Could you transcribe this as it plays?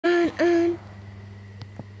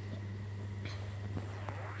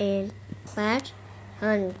in bad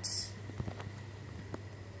hunts.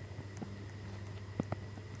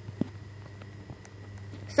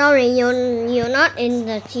 Sorry, you're not in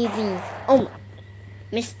the TV. Oh,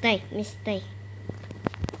 mistake.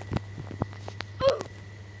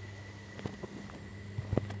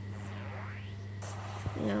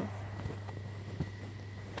 No.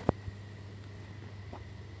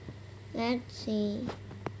 Let's see.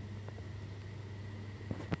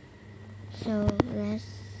 So let's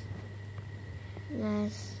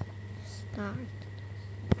start.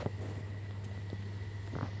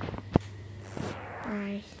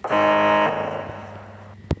 Right.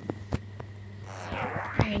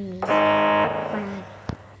 I need 5.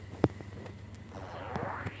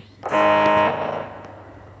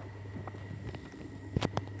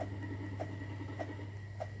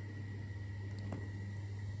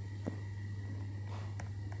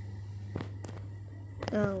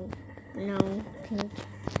 Go. No, pink.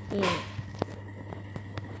 Yeah.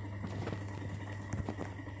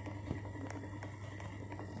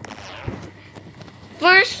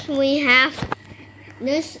 First, we have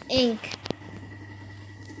this ink.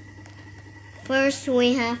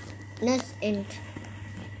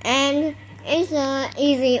 And it's an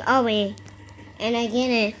easy way, and I get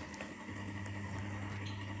it.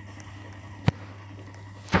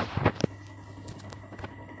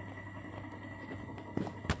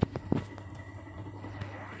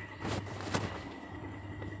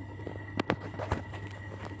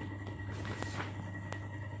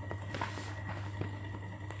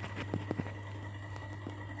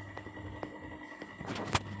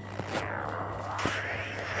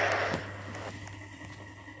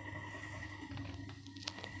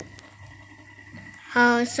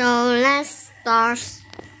 So let's start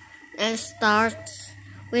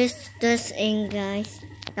with this ink, guys.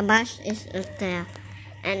 The brush is up there,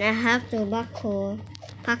 and I have to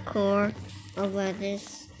parkour over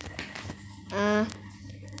this.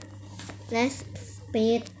 Let's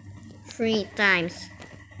speed 3 times.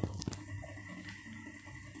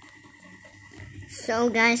 So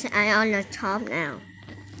guys, I'm on the top now.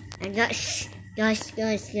 And guys.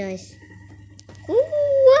 Ooh,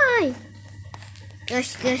 why?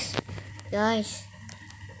 Guys.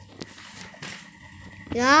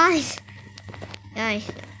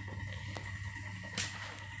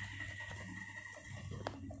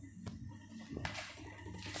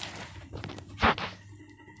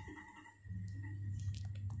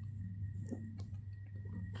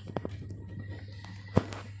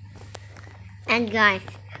 And guys,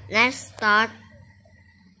 let's start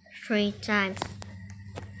 3 times.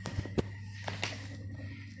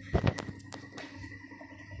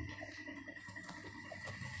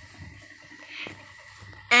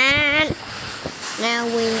 And now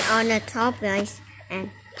we on the top, guys, and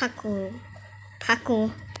parkour.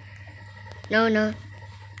 No,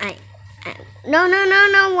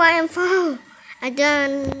 why I'm fall? I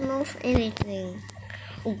don't move anything.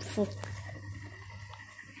 Oh, fuck.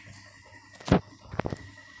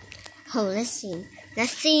 Oh, let's see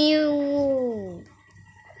you.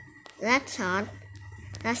 That's hard.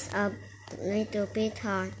 That's a little bit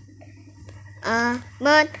hard.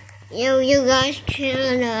 But you guys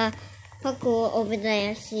can parkour over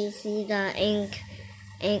there. See the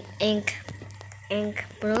ink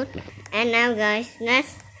blood. And now, guys,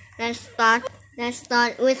 let's start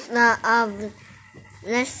with the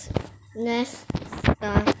let's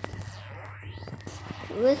start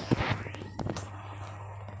with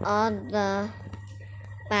all the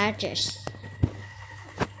badges.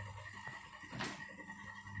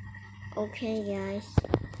 Okay, guys.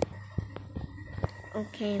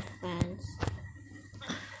 Okay, fans.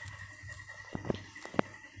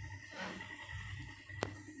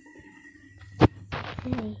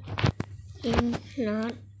 Hey, he's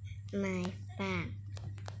not my fan.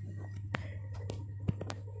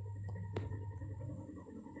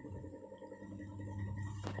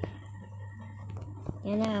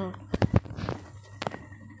 You know,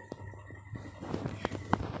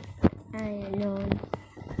 I know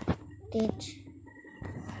it.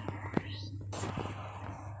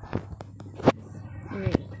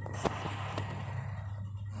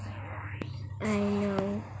 I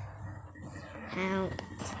know how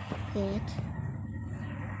it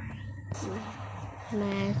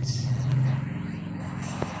match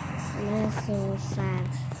missing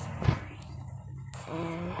sides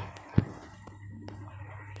and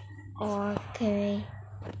okay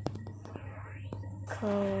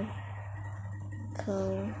cool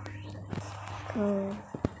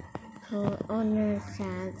on the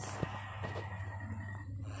sides.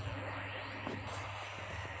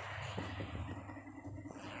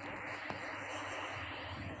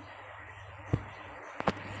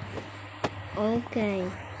 Okay.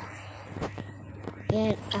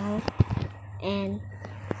 Get out, and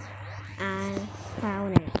I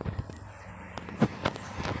found it.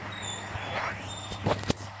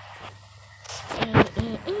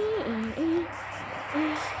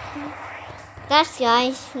 That's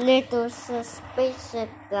guys, little suspicious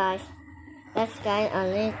guys. That's guy a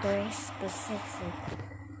little specific.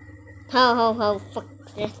 Ho, fuck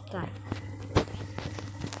this guy.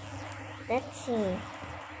 Let's see.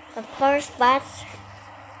 The first batch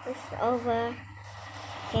is over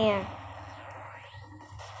here.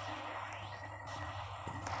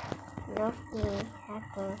 Nothing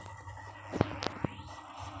happened.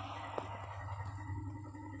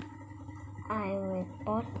 I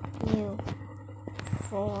report you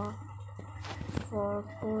for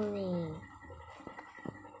bullying.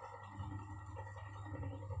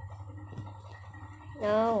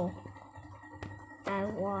 No, I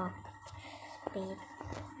walk speed.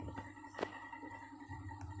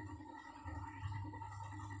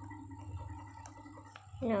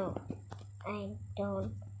 No, I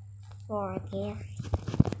don't forget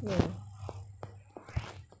you.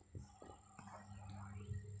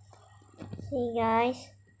 See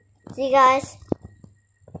guys,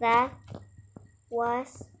 that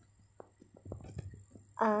was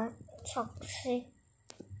a toxic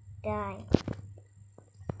guy.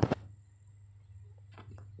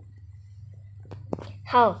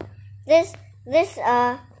 How this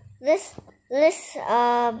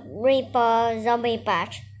Reaper zombie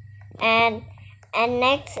patch, and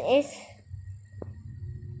next is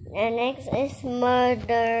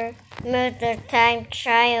murder time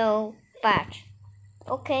trial patch.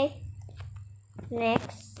 Okay,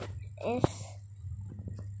 next is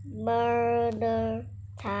murder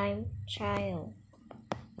time trial,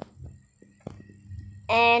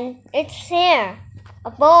 and it's here,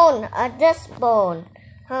 a bone, a dust bone.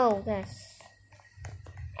 Oh yes,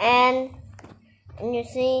 and you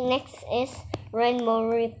see next is Rainbow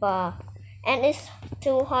Reaper, and it's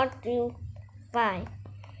too hard to find,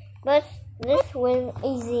 but this will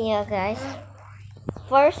easier guys.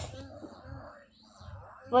 First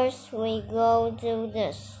we go to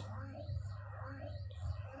this.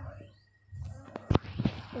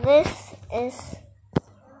 This is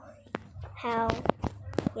how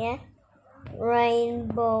get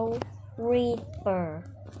Rainbow Reaper.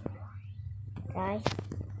 Guys,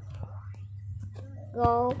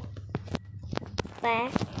 go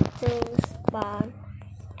back to spawn,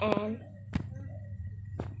 and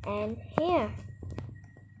here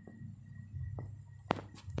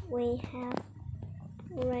we have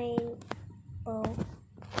Rainbow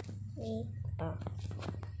Reaper.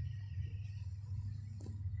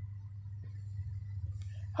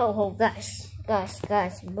 Ho guys,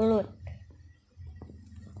 balloon.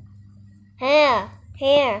 Here.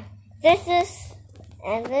 This is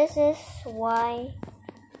why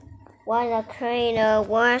the trainer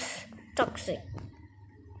was toxic.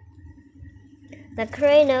 The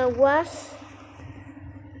trainer was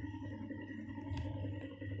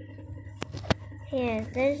here.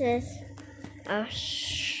 This is a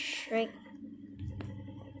shrieking,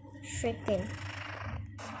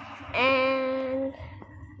 and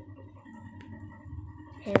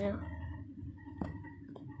hello.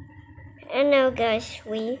 And now guys,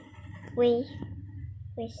 we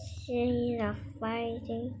see the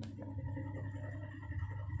fighting,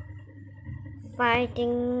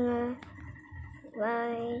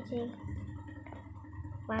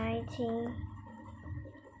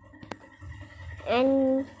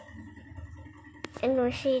 and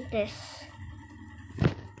we see this.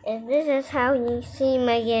 And this is how you see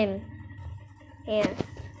my game. Here,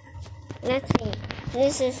 let's see.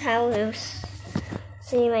 This is how you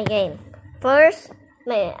see my game. First,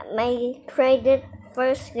 my created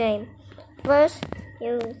first game. First,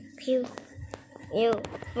 you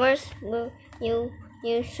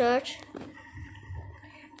search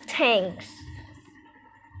tanks,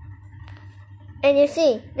 and you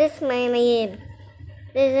see this is my game.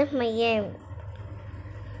 This is my game.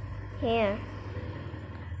 Here.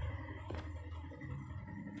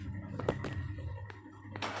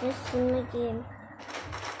 This is my game.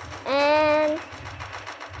 And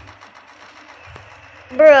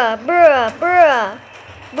bruh.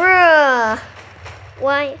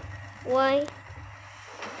 Why?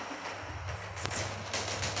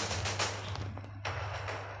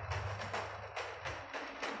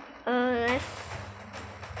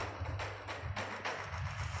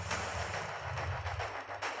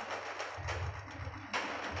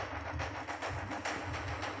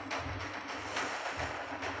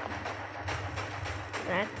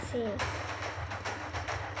 Let's see.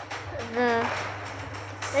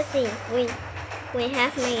 Let's see. we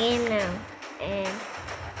have my game now, and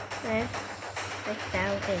let's check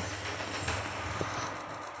out this.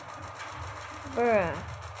 Bruh.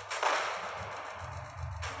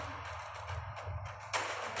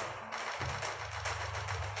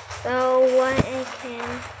 So what I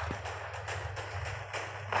can...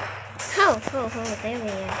 Oh, there we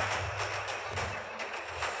are.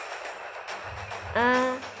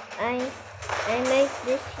 I make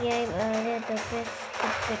this game a little bit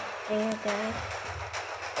stupid thing, guys.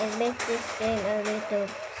 I make this game a little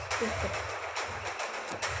stupid.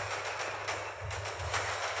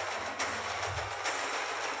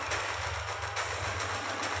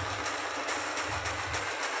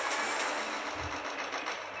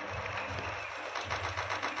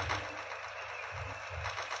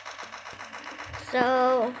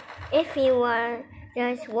 So if you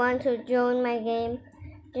guys want to join my game,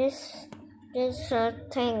 just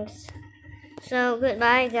thanks. So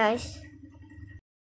goodbye, guys.